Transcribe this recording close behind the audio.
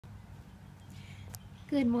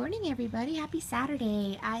Good morning, everybody. Happy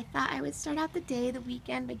Saturday. I thought I would start out the day, the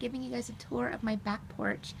weekend, by giving you guys a tour of my back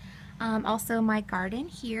porch. Also my garden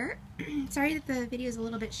here. Sorry that the video is a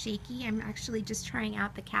little bit shaky. I'm actually just trying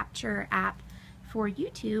out the Capture app for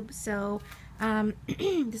YouTube. So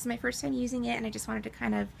this is my first time using it, and I just wanted to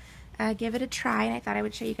kind of give it a try, and I thought I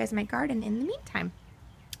would show you guys my garden in the meantime.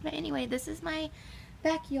 But anyway, this is my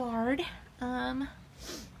backyard.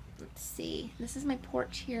 Let's see, this is my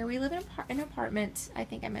porch here. We live in an apartment. I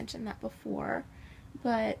think I mentioned that before,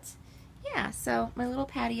 but yeah, so my little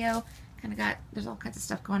patio kind of there's all kinds of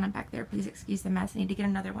stuff going on back there. Please excuse the mess. I need to get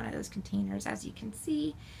another one of those containers, as you can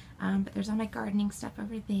see. But there's all my gardening stuff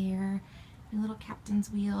over there. My little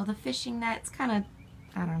captain's wheel. The fishing net's kind of,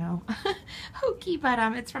 I don't know, hokey, but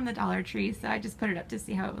it's from the Dollar Tree, so I just put it up to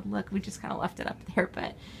see how it would look. We just kind of left it up there,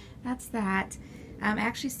 but that's that. I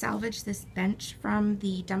actually salvaged this bench from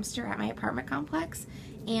the dumpster at my apartment complex,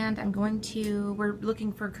 and we're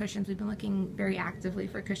looking for cushions. We've been looking very actively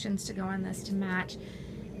for cushions to go on this to match.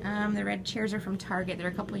 The red chairs are from Target. They're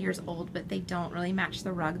a couple years old, but they don't really match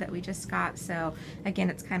the rug that we just got. So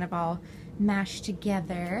again, it's kind of all mashed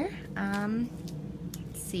together.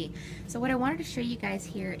 Let's see. So what I wanted to show you guys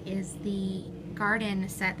here is the garden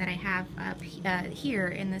set that I have up here,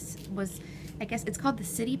 and this was, I guess it's called the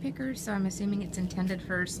City Picker, so I'm assuming it's intended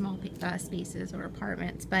for small spaces or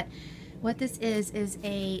apartments. But what this is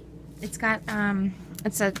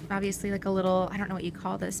obviously like a little, I don't know what you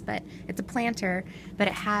call this, but it's a planter, but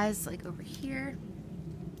it has, like, over here,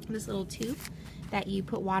 this little tube that you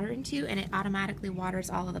put water into, and it automatically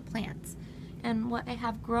waters all of the plants. And what I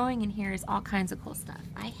have growing in here is all kinds of cool stuff.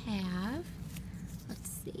 I have,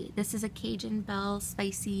 let's see, this is a Cajun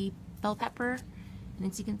spicy bell pepper. And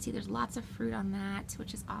as you can see, there's lots of fruit on that,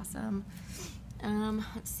 which is awesome.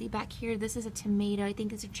 Let's see, back here, this is a tomato. I think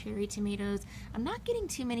these are cherry tomatoes. I'm not getting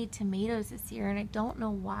too many tomatoes this year, and I don't know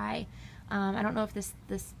why. I don't know if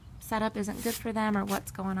this setup isn't good for them or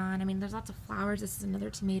what's going on. I mean, there's lots of flowers. This is another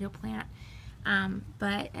tomato plant.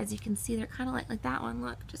 But as you can see, they're kind of like that one.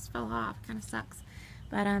 Look, just fell off. Kind of sucks.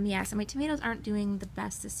 But yeah, so my tomatoes aren't doing the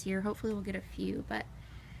best this year. Hopefully we'll get a few, but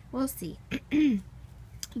we'll see.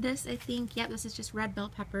 This, I think, yep, this is just red bell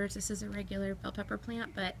peppers. This is a regular bell pepper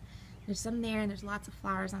plant, but there's some there, and there's lots of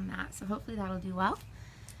flowers on that, so hopefully that'll do well.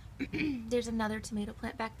 There's another tomato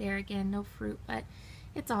plant back there. Again, no fruit, but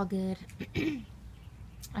it's all good.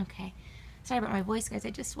 Okay, sorry about my voice, guys.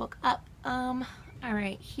 I just woke up. All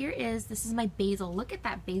right, this is my basil. Look at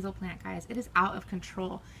that basil plant, guys. It is out of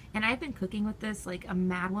control, and I've been cooking with this like a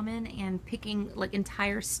madwoman and picking like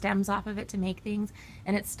entire stems off of it to make things,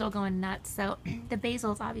 and it's still going nuts. So the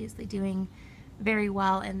basil is obviously doing very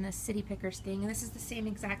well in the City Pickers thing, and this is the same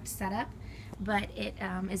exact setup, but it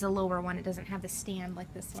is a lower one. It doesn't have the stand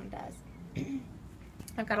like this one does.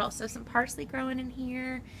 I've got also some parsley growing in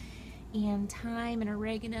here, and thyme and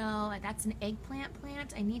oregano. That's an eggplant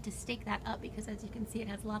plant. I need to stake that up because, as you can see, it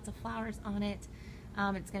has lots of flowers on it.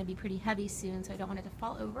 It's going to be pretty heavy soon, so I don't want it to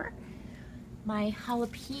fall over. My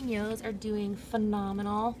jalapenos are doing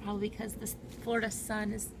phenomenal, probably because this Florida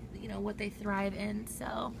sun is, you know, what they thrive in,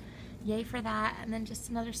 so yay for that. And then just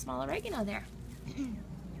another small oregano there.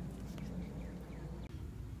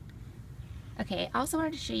 Okay, I also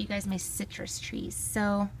wanted to show you guys my citrus trees.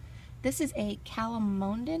 So this is a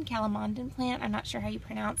calamondin plant. I'm not sure how you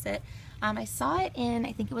pronounce it. I saw it in,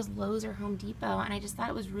 I think it was Lowe's or Home Depot, and I just thought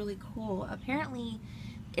it was really cool. Apparently,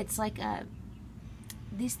 it's like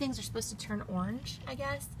these things are supposed to turn orange, I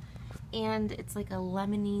guess, and it's like a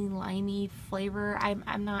lemony, limey flavor. I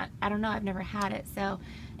don't know, I've never had it. So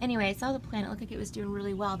anyway, I saw the plant. It looked like it was doing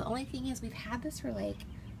really well. The only thing is, we've had this for like,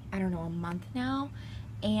 I don't know, a month now,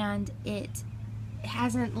 and it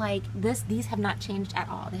hasn't, like, these have not changed at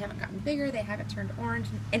all. They haven't gotten bigger, they haven't turned orange,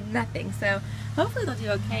 and nothing. So hopefully they'll do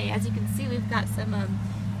okay. As you can see, we've got some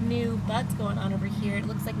new buds going on over here. It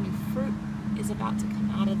looks like new fruit is about to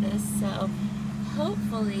come out of this, so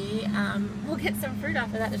hopefully we'll get some fruit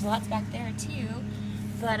off of that. There's lots back there too,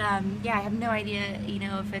 but yeah, I have no idea, you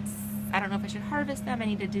know, if it's, I don't know if I should harvest them. I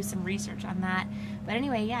need to do some research on that. But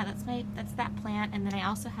anyway, yeah, that's that plant. And then I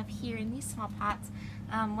also have here in these small pots,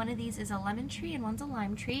 one of these is a lemon tree and one's a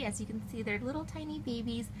lime tree. As you can see, they're little tiny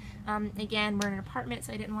babies. Again, we're in an apartment,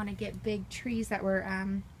 so I didn't want to get big trees that were,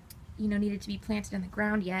 you know, needed to be planted in the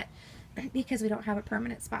ground yet, because we don't have a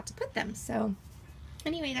permanent spot to put them. So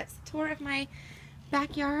anyway, that's the tour of my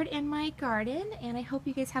backyard and my garden, and I hope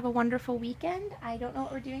you guys have a wonderful weekend. I don't know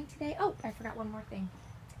what we're doing today. Oh, I forgot one more thing.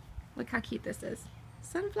 Look how cute this is.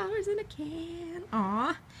 Sunflowers in a can.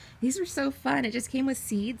 Aw, these were so fun. It just came with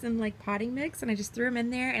seeds and like potting mix, and I just threw them in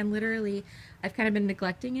there, and literally I've kind of been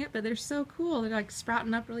neglecting it, but they're so cool. They're like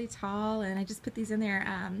sprouting up really tall, and I just put these in there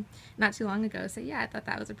not too long ago. So yeah, I thought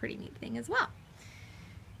that was a pretty neat thing as well.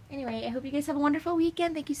 Anyway, I hope you guys have a wonderful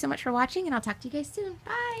weekend. Thank you so much for watching, and I'll talk to you guys soon.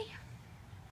 Bye!